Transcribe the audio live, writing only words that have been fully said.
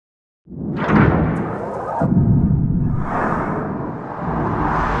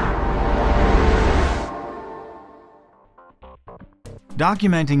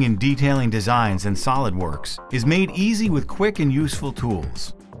Documenting and detailing designs in SolidWorks is made easy with quick and useful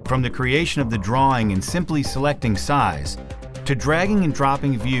tools. From the creation of the drawing and simply selecting size, to dragging and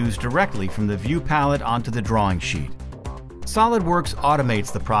dropping views directly from the view palette onto the drawing sheet. SolidWorks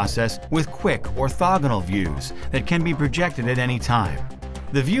automates the process with quick orthogonal views that can be projected at any time.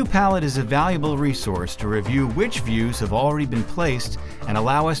 The view palette is a valuable resource to review which views have already been placed and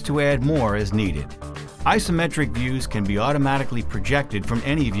allow us to add more as needed. Isometric views can be automatically projected from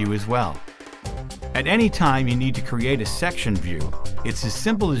any view as well. At any time you need to create a section view, it's as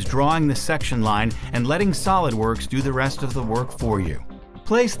simple as drawing the section line and letting SolidWorks do the rest of the work for you.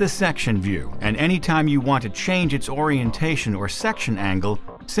 Place the section view, and anytime you want to change its orientation or section angle,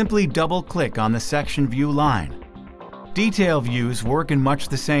 simply double-click on the section view line. Detail views work in much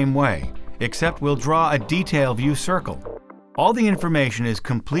the same way, except we'll draw a detail view circle. All the information is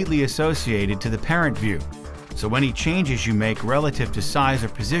completely associated to the parent view, so any changes you make relative to size or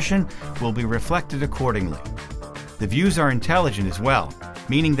position will be reflected accordingly. The views are intelligent as well,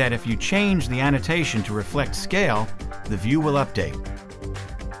 meaning that if you change the annotation to reflect scale, the view will update.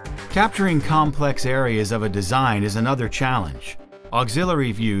 Capturing complex areas of a design is another challenge.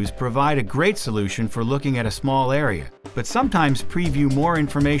 Auxiliary views provide a great solution for looking at a small area, but sometimes preview more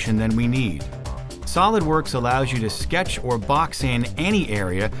information than we need. SolidWorks allows you to sketch or box in any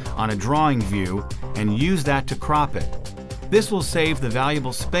area on a drawing view and use that to crop it. This will save the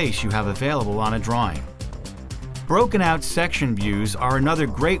valuable space you have available on a drawing. Broken out section views are another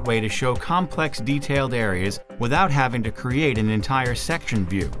great way to show complex detailed areas without having to create an entire section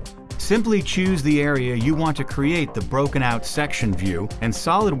view. Simply choose the area you want to create the broken out section view, and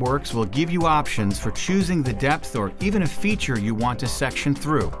SolidWorks will give you options for choosing the depth or even a feature you want to section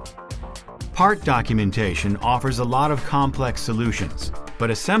through. Part documentation offers a lot of complex solutions,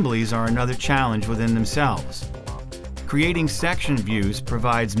 but assemblies are another challenge within themselves. Creating section views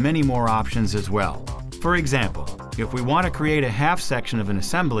provides many more options as well. For example, if we want to create a half section of an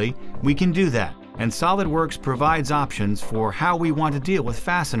assembly, we can do that, and SolidWorks provides options for how we want to deal with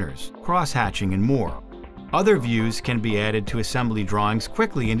fasteners, cross-hatching, and more. Other views can be added to assembly drawings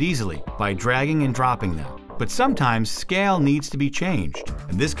quickly and easily by dragging and dropping them. But sometimes scale needs to be changed,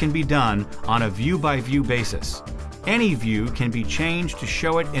 and this can be done on a view-by-view basis. Any view can be changed to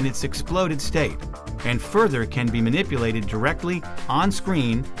show it in its exploded state, and further can be manipulated directly on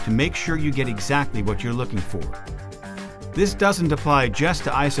screen to make sure you get exactly what you're looking for. This doesn't apply just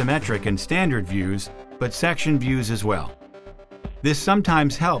to isometric and standard views, but section views as well. This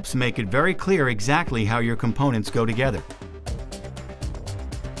sometimes helps make it very clear exactly how your components go together.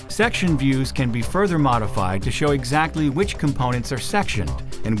 Section views can be further modified to show exactly which components are sectioned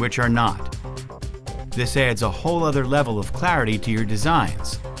and which are not. This adds a whole other level of clarity to your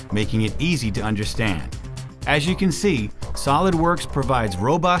designs, making it easy to understand. As you can see, SolidWorks provides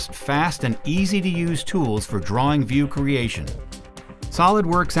robust, fast, and easy-to-use tools for drawing view creation.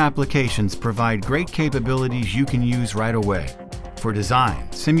 SolidWorks applications provide great capabilities you can use right away for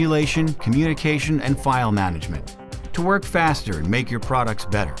design, simulation, communication, and file management, to work faster and make your products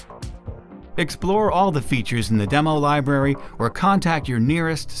better. Explore all the features in the demo library or contact your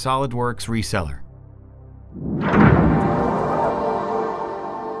nearest SolidWorks reseller.